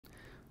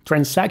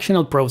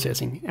transactional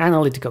processing,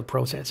 analytical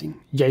processing,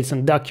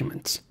 JSON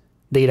documents,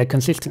 data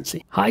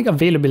consistency, high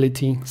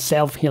availability,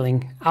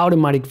 self-healing,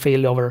 automatic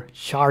failover,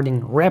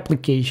 sharding,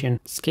 replication,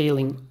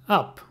 scaling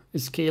up,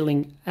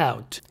 scaling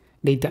out,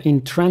 data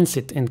in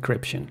transit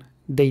encryption,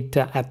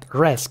 data at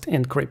rest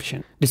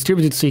encryption,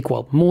 distributed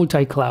SQL,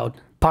 multi-cloud,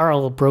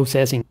 parallel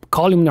processing,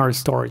 columnar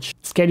storage,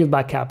 scheduled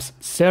backups,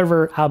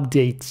 server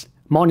updates,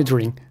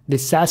 monitoring,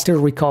 disaster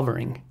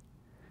recovering.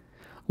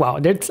 Wow,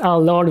 that's a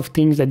lot of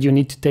things that you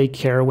need to take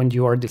care when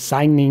you are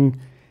designing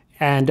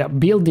and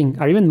building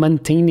or even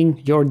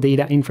maintaining your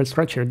data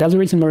infrastructure. That's the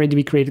reason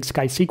MariaDB created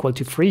SkySQL,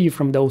 to free you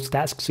from those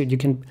tasks so you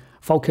can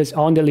focus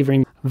on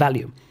delivering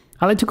value.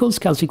 I like to call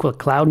SkySQL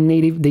cloud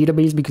native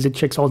database because it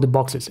checks all the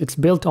boxes. It's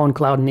built on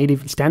cloud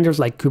native standards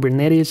like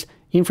Kubernetes,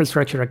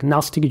 infrastructure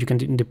agnostic. You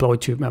can deploy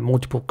to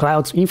multiple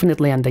clouds,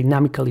 infinitely and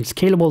dynamically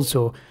scalable.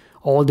 So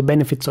all the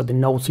benefits of the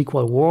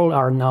NoSQL world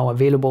are now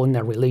available in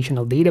a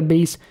relational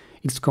database.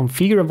 It's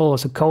configurable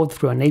as a code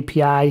through an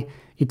API.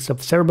 It's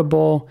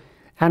observable.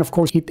 And of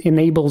course, it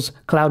enables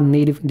cloud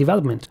native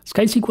development.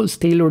 SkySQL is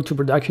tailored to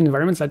production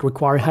environments that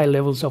require high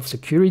levels of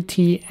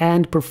security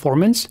and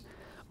performance,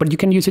 but you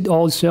can use it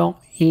also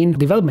in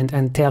development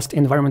and test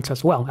environments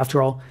as well.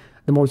 After all,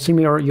 the more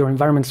similar your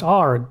environments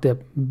are, the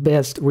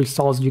best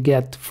results you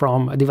get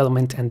from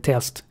development and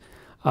test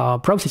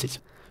processes.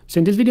 So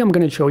in this video, I'm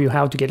going to show you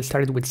how to get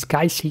started with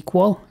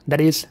SkySQL.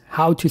 That is,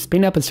 how to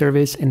spin up a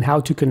service and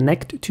how to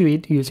connect to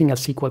it using a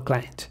SQL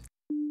client.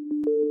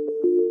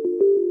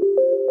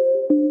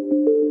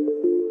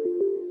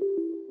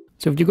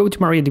 So if you go to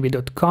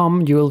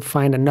MariaDB.com, you will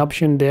find an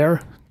option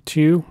there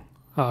to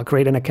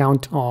create an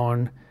account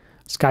on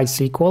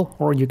SkySQL,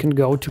 or you can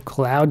go to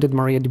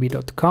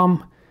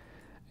cloud.mariadb.com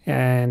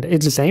and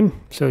it's the same.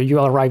 So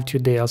you'll arrive to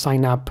the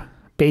sign up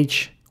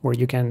page where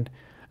you can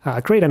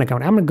create an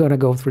account. I'm not going to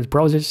go through the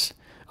process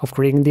of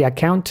creating the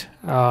account.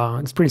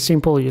 It's pretty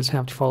simple. You just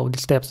have to follow the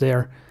steps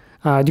there.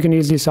 You can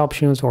use these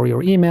options or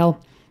your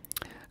email.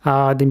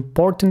 The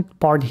important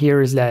part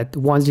here is that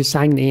once you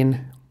sign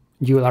in,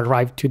 you'll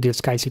arrive to the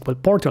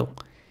SkySQL portal.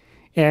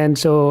 And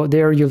so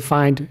there you'll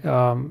find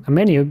a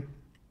menu.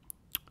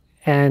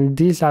 And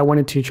this, I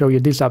wanted to show you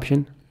this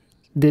option.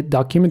 The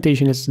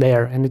documentation is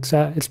there, and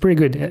it's pretty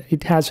good.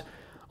 It has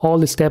all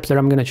the steps that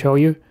I'm going to show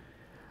you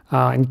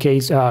in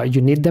case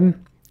you need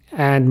them,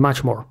 and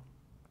much more.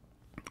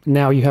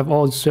 Now you have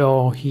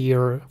also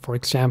here, for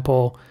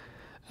example,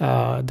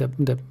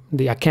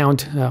 the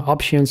account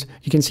options.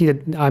 You can see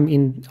that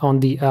I'm on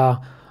the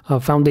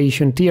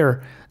foundation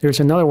tier. There's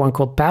another one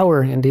called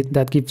Power, and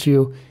that gives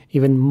you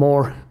even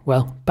more,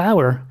 well,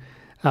 power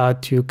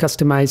to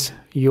customize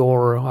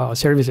your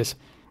services.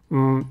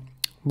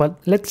 But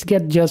let's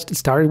get just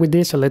started with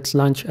this. So let's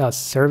launch a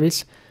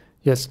service.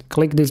 Just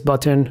click this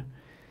button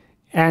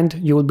and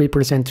you will be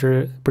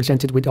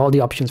presented with all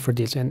the options for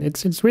this. And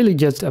it's really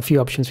just a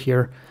few options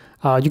here.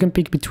 You can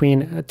pick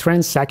between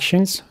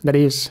transactions, that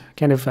is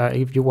kind of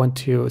if you want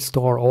to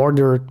store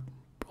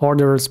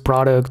orders,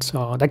 products,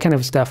 that kind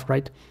of stuff,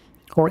 right?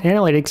 Or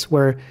analytics,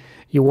 where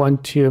you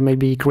want to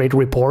maybe create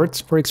reports,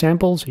 for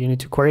example. So you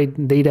need to query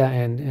data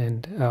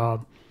and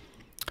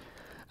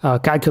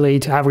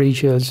calculate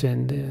averages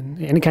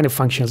and any kind of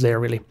functions there,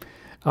 really.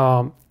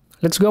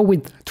 Let's go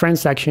with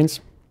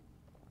transactions.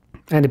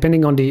 And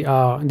depending on the,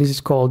 this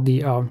is called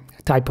the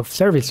type of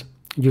service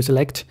you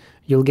select,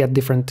 you'll get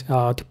different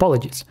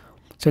topologies.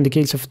 So in the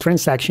case of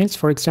transactions,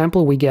 for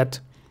example, we get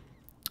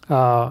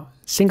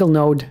single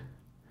node,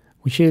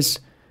 which is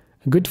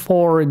good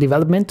for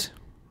development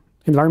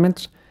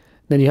environments.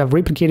 Then you have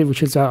replicated,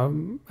 which is a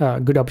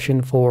good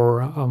option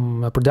for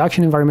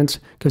production environments,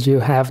 because you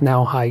have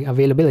now high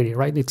availability,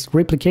 right? It's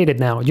replicated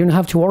now. You don't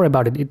have to worry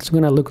about it. It's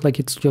going to look like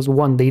it's just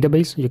one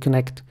database. You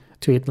connect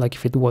to it like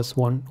if it was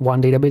one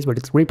database, but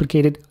it's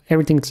replicated.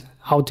 Everything's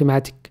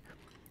automatic.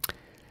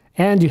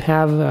 And you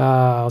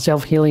have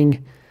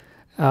self-healing,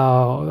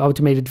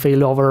 automated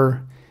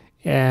failover,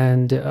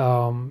 and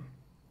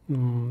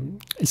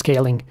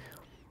scaling.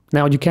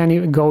 Now you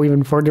can go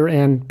even further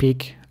and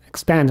pick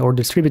expand or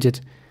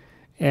distributed.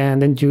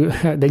 And then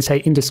they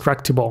say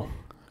indestructible,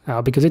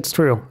 because it's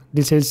true.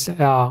 This is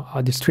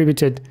a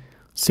distributed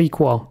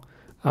SQL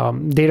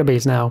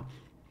database now.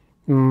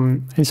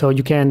 And so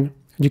you can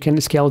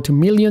scale to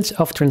millions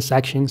of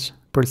transactions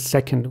per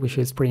second, which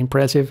is pretty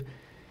impressive.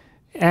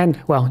 And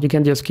well, you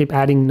can just keep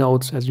adding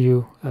nodes as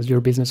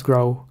your business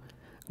grows.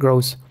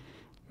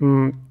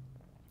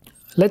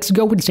 Let's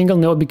go with single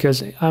node,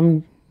 because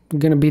I'm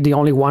going to be the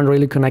only one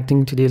really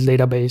connecting to this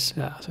database.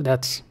 So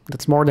that's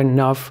more than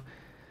enough.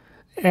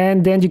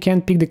 And then you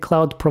can pick the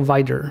cloud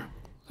provider.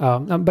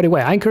 By the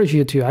way, I encourage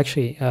you to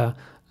actually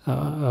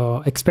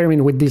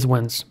experiment with these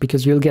ones,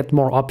 because you'll get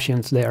more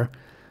options there,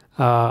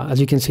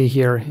 as you can see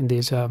here in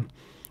this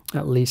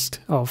list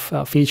of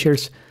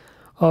features.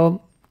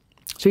 So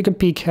you can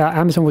pick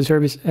Amazon Web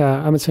Services,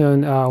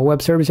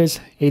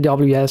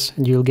 AWS,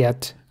 and you'll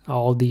get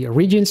all the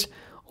regions,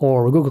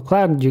 or Google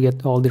Cloud, you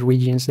get all the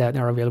regions that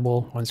are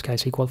available on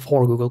SkySQL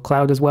for Google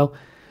Cloud as well.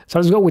 So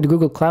let's go with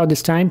Google Cloud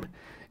this time.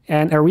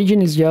 And a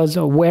region is just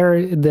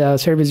where the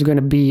service is going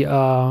to be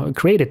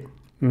created.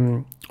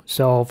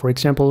 So, for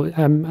example,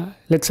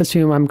 let's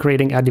assume I'm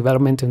creating a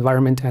development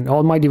environment and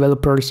all my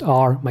developers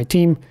are, my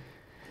team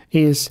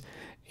is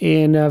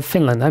in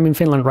Finland. I'm in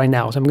Finland right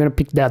now, so I'm going to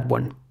pick that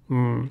one.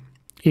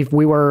 If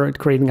we were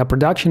creating a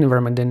production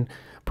environment, then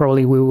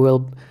probably we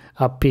will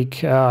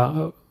pick,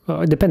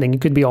 depending,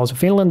 it could be also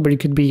Finland, but it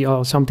could be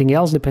something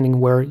else,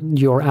 depending where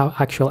your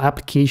actual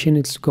application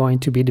is going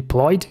to be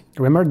deployed.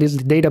 Remember, this is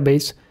the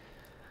database.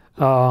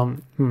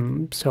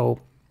 So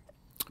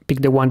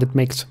pick the one that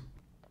makes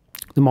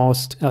the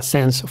most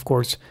sense, of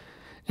course.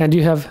 And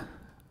you have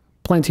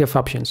plenty of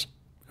options,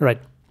 right?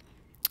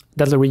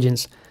 That's the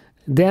regions.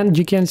 Then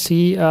you can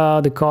see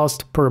the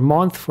cost per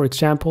month, for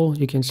example.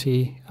 You can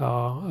see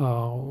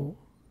how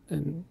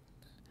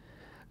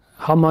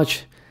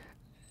much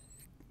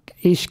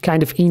each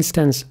kind of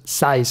instance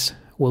size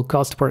will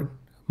cost per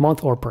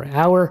month or per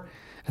hour.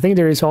 I think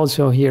there is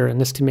also here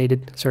an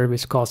estimated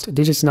service cost.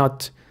 This is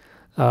not,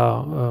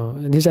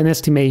 this is an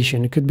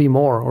estimation. It could be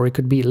more or it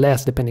could be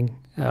less depending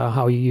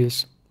how you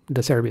use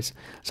the service.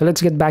 So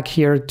let's get back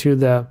here to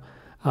the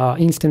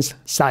instance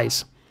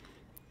size.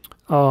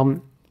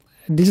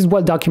 This is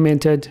well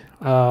documented.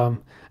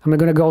 I'm not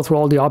going to go through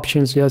all the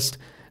options. Just,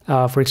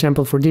 for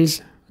example, for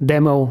this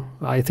demo,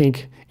 I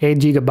think 8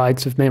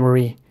 GB of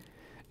memory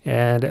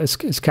and a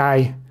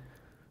Sky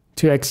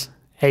 2x8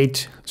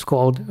 it's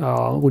called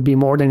would be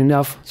more than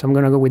enough. So I'm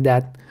going to go with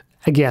that.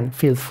 Again,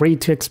 feel free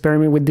to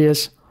experiment with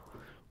this.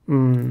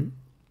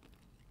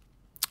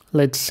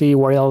 Let's see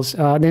what else.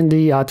 Then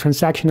the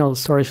transactional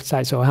storage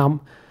size. So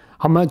how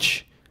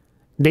much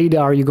data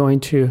are you going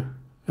to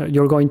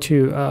you're going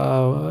to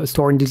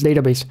store in this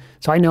database?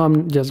 So I know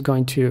I'm just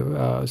going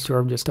to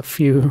store just a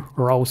few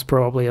rows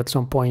probably at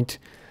some point.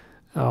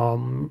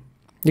 You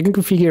can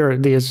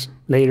configure this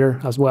later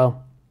as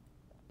well.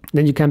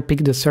 Then you can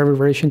pick the server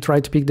version, try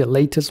to pick the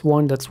latest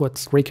one, that's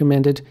what's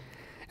recommended.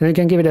 And you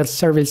can give it a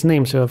service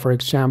name. So for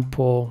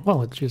example, well,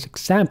 let's use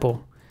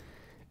example.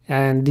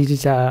 And this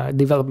is a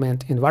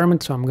development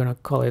environment, so I'm going to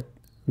call it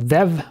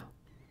dev. And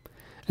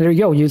there you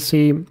go, you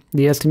see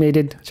the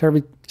estimated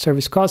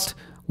service cost.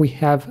 We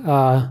have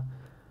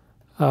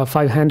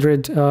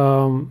 500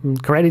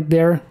 credit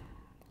there,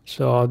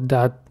 so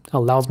that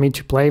allows me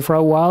to play for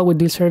a while with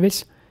this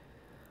service.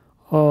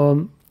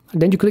 Then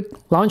you click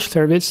launch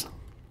service.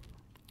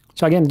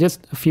 So again,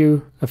 just a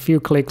few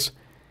clicks,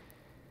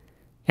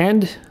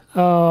 and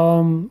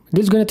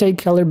this is going to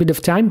take a little bit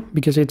of time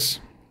because it's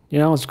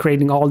it's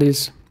creating all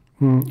this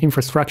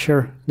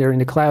infrastructure there in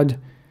the cloud.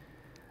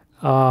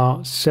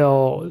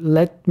 So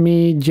let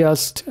me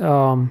just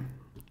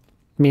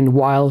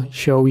meanwhile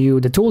show you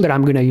the tool that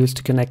I'm going to use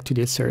to connect to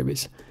this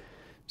service.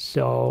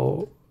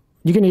 So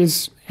you can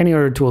use any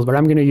other tools, but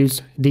I'm going to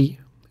use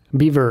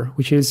DBeaver,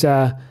 which is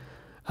a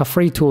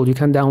free tool. You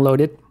can download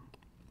it.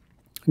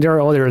 There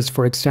are others,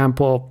 for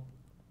example,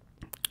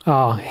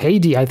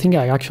 Hades. I think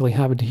I actually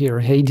have it here,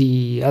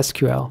 Hades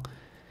SQL.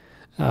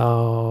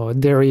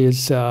 There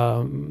is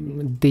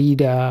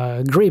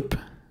DBeaver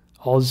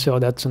also,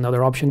 that's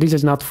another option. This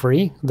is not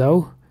free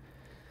though.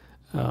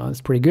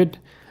 It's pretty good.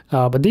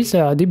 But this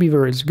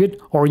DBeaver is good,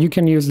 or you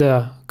can use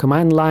the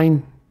command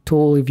line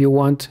tool if you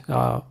want.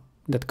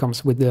 That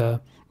comes with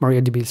the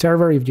MariaDB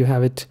server if you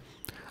have it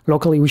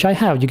locally, which I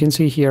have. You can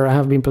see here I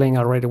have been playing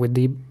already with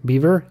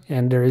DBeaver,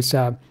 and there is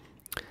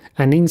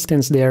an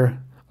instance there,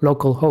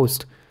 local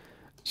host.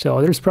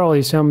 So there's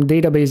probably some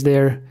database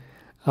there,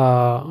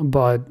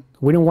 but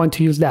we don't want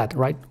to use that,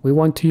 right? We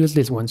want to use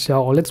this one.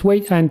 So let's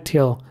wait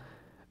until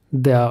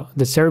the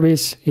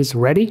service is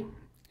ready,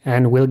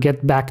 and we'll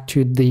get back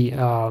to the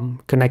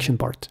connection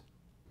part.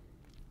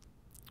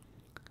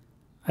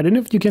 I don't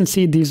know if you can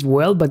see this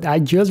well, but I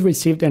just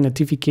received a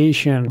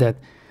notification that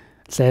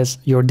says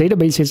your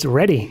database is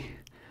ready.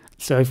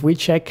 So if we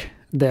check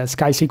the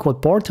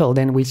SkySQL portal,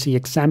 then we see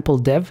example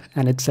dev,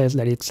 and it says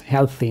that it's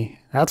healthy.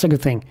 That's a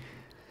good thing.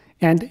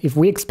 And if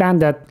we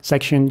expand that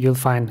section, you'll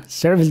find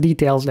service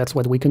details. That's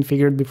what we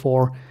configured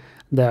before.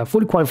 The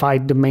fully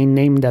qualified domain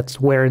name, that's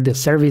where the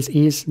service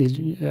is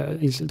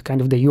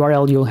kind of the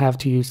URL you'll have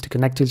to use to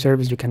connect to the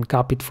service. You can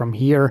copy it from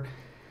here.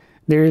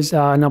 There is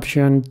an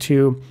option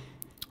to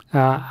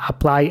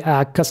apply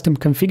a custom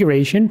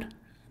configuration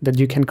that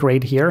you can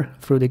create here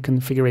through the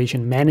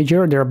configuration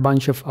manager. There are a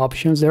bunch of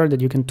options there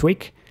that you can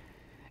tweak.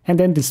 And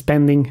then the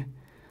spending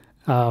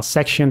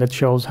section that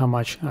shows how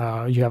much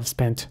you have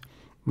spent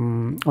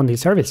on this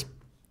service.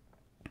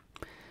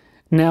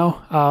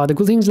 Now, the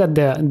cool thing is that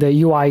the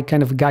UI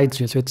kind of guides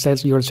you. So it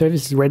says your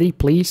service is ready.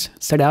 Please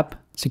set up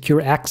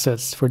secure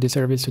access for the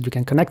service so you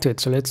can connect to it.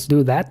 So let's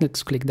do that.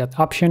 Let's click that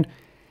option.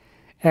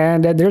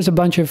 And there's a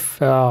bunch of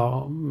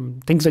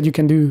things that you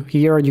can do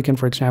here. You can,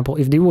 for example,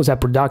 if there was a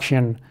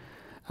production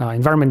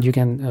environment, you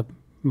can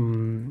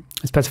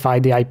specify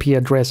the IP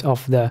address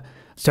of the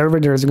server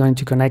that is going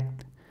to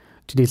connect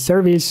to this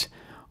service,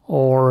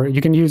 or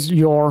you can use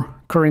your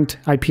current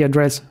IP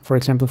address, for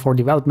example, for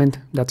development.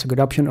 That's a good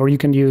option. Or you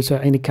can use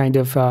any kind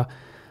of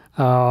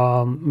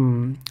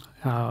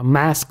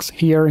masks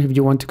here if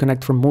you want to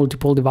connect from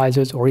multiple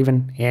devices or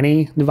even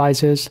any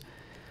devices.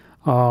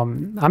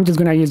 I'm just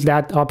going to use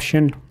that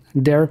option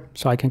there,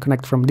 so I can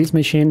connect from this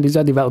machine. These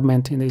are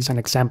development and this is an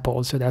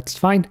example, so that's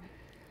fine.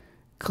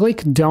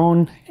 Click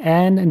done,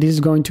 and this is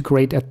going to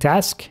create a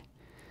task,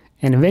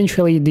 and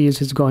eventually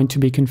this is going to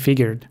be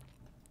configured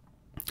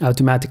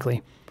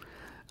automatically.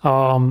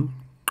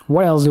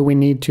 What else do we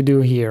need to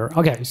do here?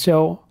 Okay,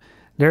 so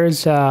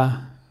there's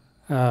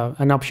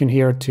an option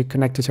here to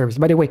connect to service.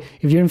 By the way,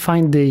 if you didn't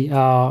find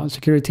the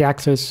security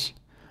access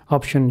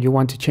option, you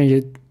want to change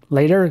it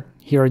later,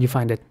 here you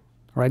find it,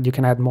 right? You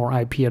can add more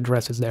IP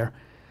addresses there.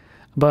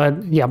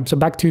 But yeah, so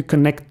back to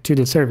connect to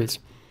the service.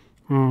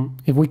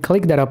 If we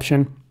click that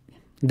option,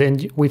 then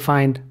we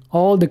find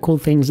all the cool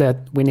things that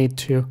we need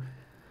to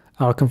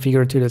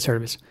configure to the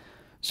service.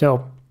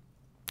 So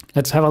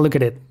let's have a look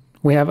at it.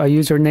 We have a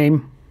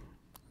username,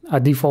 a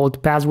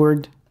default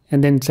password,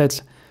 and then it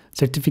says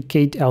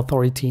certificate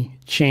authority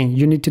change.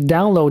 You need to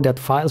download that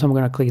file, so I'm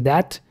going to click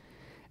that.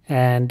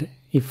 And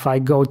if I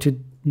go to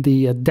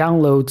the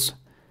downloads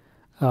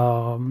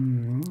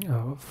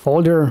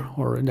folder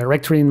or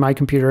directory in my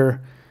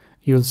computer,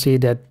 you'll see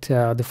that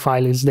the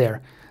file is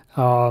there.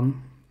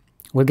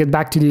 We'll get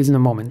back to this in a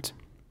moment.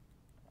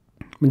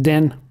 But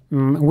then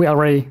we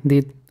already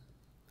did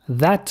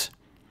that.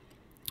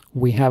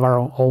 We have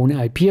our own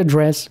IP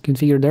address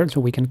configured there, so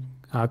we can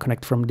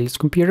connect from this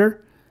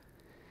computer.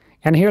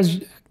 And here's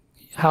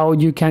how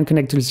you can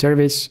connect to the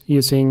service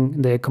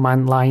using the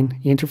command line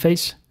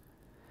interface.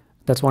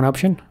 That's one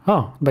option.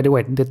 Oh, by the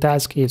way, the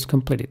task is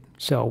completed,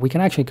 so we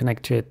can actually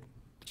connect to it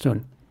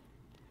soon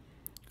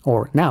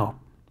or now.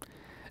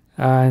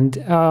 And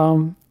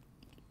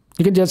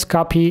you can just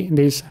copy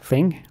this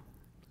thing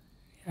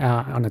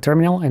on a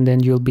terminal, and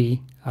then you'll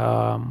be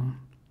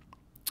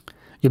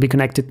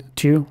connected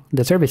to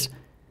the service.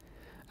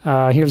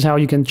 Here's how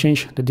you can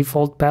change the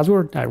default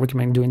password. I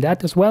recommend doing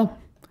that as well.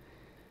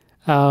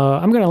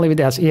 I'm going to leave it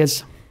as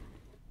is.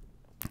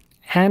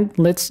 And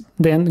let's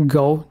then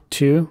go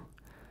to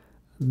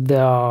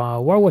the,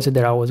 what was it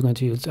that I was going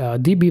to use?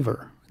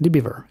 DBeaver.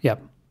 DBeaver, yeah.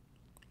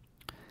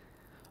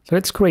 So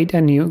let's create a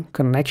new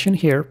connection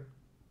here.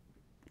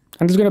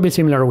 And it's going to be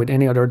similar with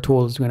any other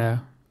tool. It's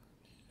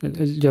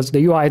just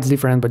the UI is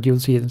different, but you'll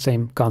see the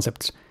same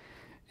concepts.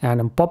 And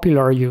in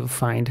popular, you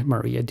find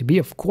MariaDB.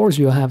 Of course,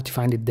 you have to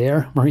find it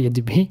there,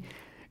 MariaDB.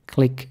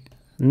 Click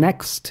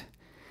next.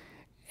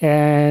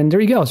 And there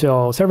you go.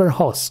 So server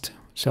host.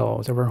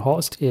 So server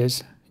host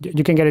is,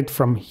 you can get it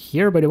from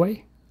here, by the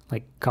way,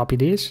 like copy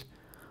this.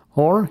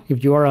 Or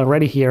if you are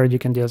already here, you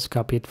can just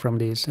copy it from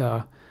this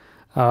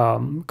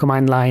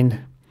command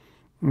line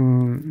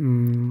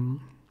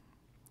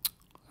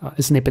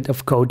a snippet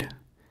of code.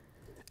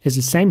 It's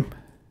the same.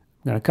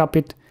 I'm going to copy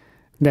it.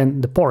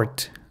 Then the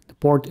port. The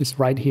port is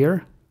right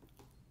here.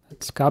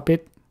 Let's copy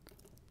it.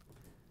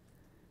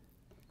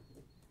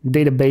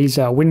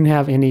 Database. We didn't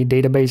have any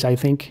database, I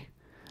think,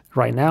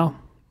 right now.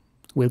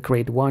 We'll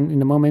create one in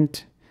a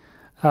moment.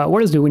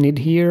 What else do we need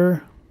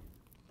here?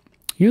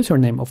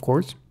 Username, of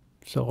course.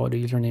 So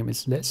the username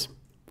is this.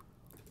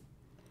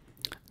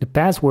 The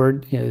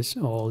password is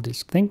all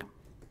this thing.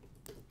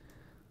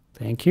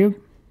 Thank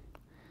you.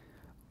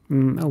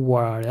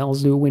 What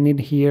else do we need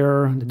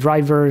here? The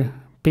driver.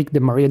 Pick the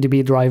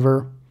MariaDB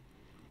driver.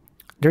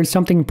 There's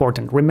something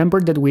important.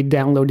 Remember that we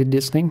downloaded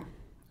this thing,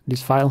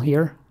 this file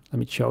here. Let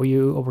me show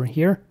you over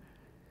here.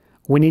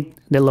 We need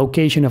the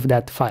location of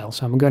that file.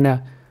 So I'm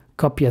gonna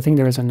copy. I think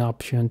there is an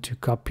option to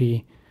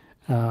copy.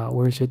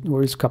 Where is it?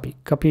 Where is copy?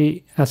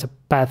 Copy as a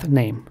path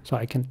name. So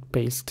I can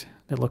paste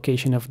the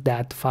location of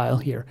that file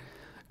here.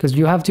 Because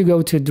you have to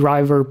go to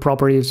driver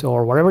properties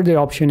or whatever the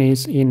option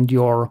is in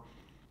your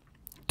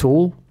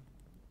tool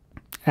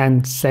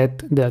and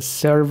set the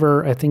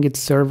server. I think it's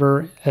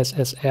server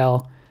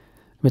SSL.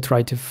 Let me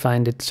try to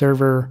find it.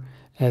 Server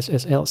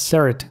SSL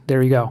cert.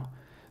 There you go.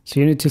 So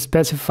you need to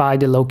specify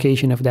the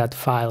location of that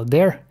file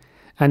there.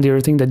 And the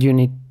other thing that you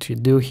need to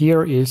do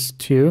here is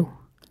to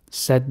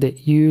set the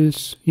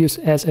use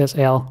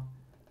SSL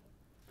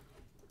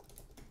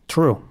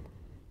true.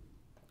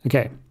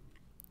 Okay.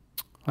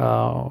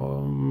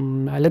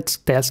 Let's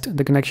test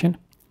the connection.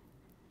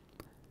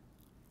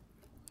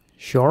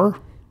 Sure.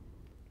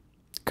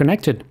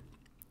 Connected.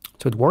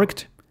 So it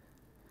worked.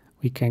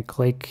 We can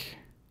click.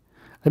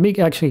 Let me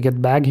actually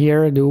get back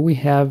here. Do we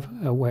have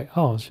a way?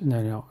 Oh,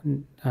 no.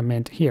 I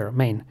meant here,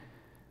 main.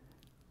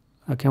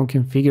 I can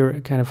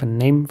configure kind of a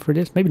name for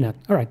this. Maybe not.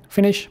 All right,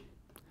 finish.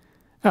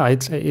 Oh,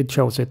 it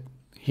shows it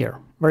here.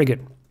 Very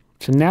good.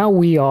 So now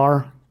we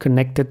are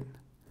connected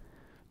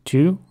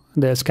to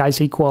the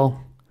SkySQL,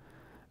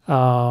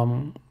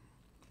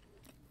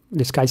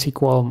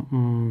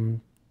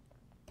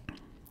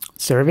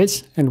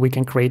 service, and we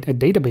can create a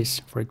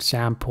database, for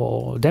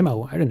example,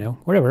 demo. I don't know,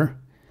 whatever.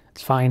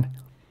 It's fine.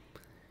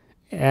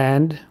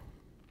 And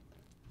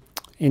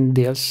in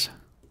this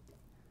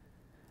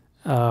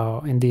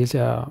database,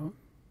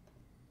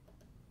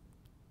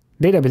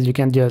 you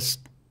can just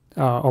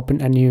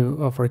open a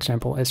new, for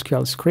example,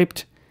 SQL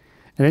script,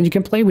 and then you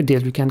can play with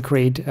this. We can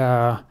create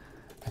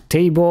a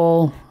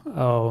table, I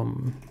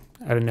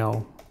don't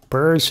know,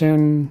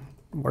 person,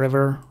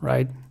 whatever,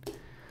 right?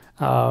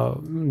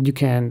 You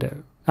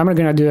can, I'm not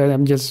gonna do it,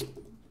 I'm just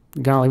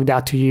gonna leave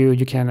that to you.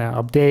 You can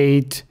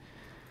update,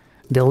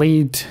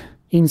 delete,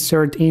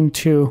 insert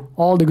into,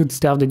 all the good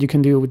stuff that you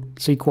can do with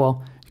SQL.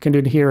 You can do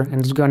it here,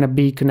 and it's gonna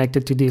be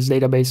connected to this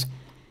database.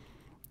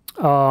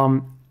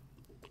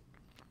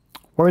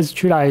 Where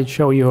should I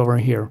show you over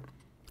here?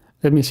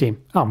 Let me see.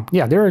 Oh,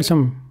 yeah, there are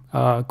some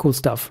cool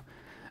stuff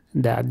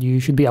that you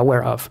should be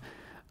aware of.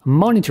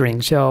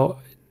 Monitoring. So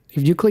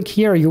if you click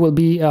here, you will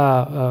be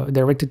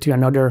directed to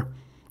another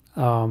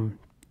kind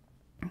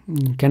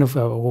of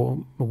a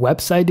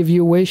website, if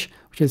you wish,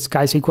 which is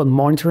SkySQL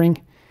monitoring.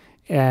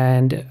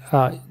 And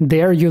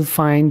there you'll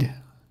find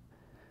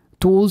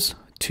tools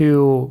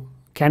to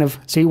kind of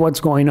see what's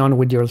going on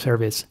with your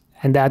service.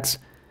 And that's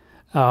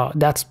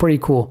pretty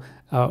cool.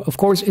 Of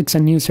course, it's a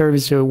new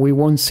service, so we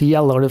won't see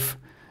a lot of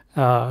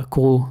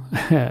cool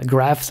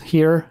graphs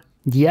here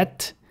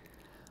yet.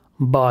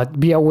 But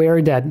be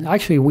aware that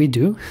actually we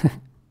do.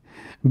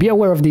 Be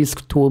aware of this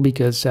tool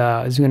because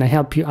it's going to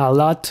help you a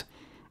lot.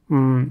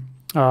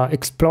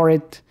 Explore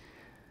it,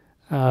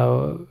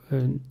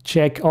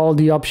 check all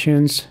the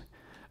options.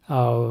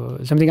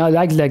 Something I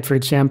like, for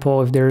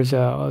example, if there's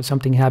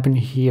something happened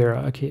here,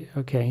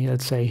 okay,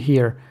 let's say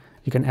here,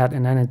 you can add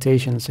an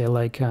annotation, say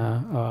like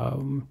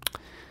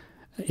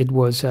it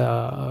was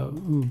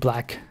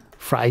Black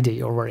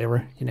Friday or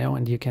whatever, you know,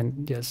 and you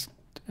can just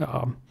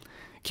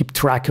keep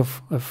track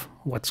of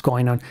what's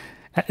going on.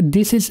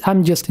 This is,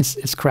 I'm just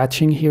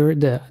scratching here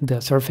the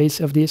surface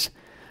of this.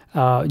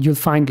 You'll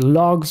find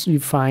logs, you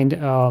find,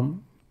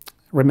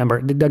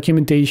 remember, the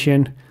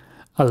documentation,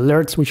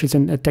 alerts, which is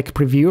in a tech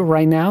preview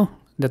right now.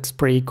 That's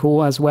pretty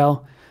cool as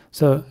well.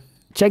 So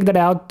check that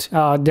out.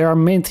 There are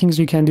many things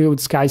you can do with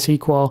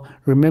SkySQL.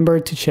 Remember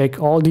to check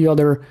all the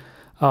other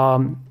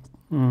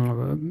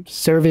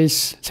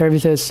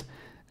services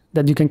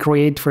that you can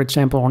create, for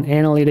example, on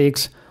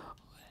analytics.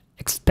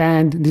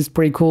 Expand. This is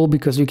pretty cool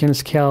because you can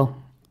scale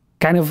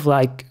kind of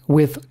like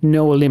with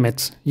no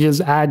limits. You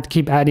just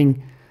keep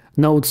adding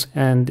nodes,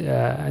 and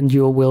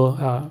you will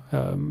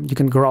you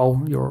can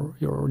grow your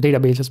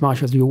database as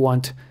much as you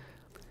want.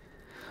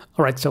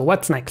 All right, so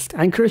what's next?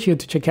 I encourage you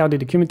to check out the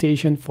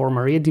documentation for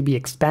MariaDB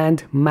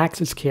Expand, Max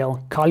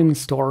Scale, Column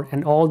Store,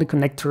 and all the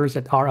connectors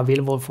that are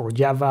available for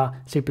Java,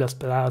 C++,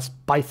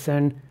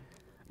 Python,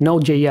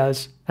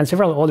 Node.js, and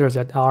several others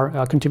that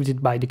are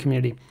contributed by the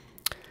community.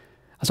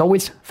 As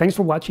always, thanks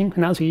for watching,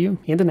 and I'll see you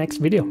in the next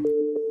video.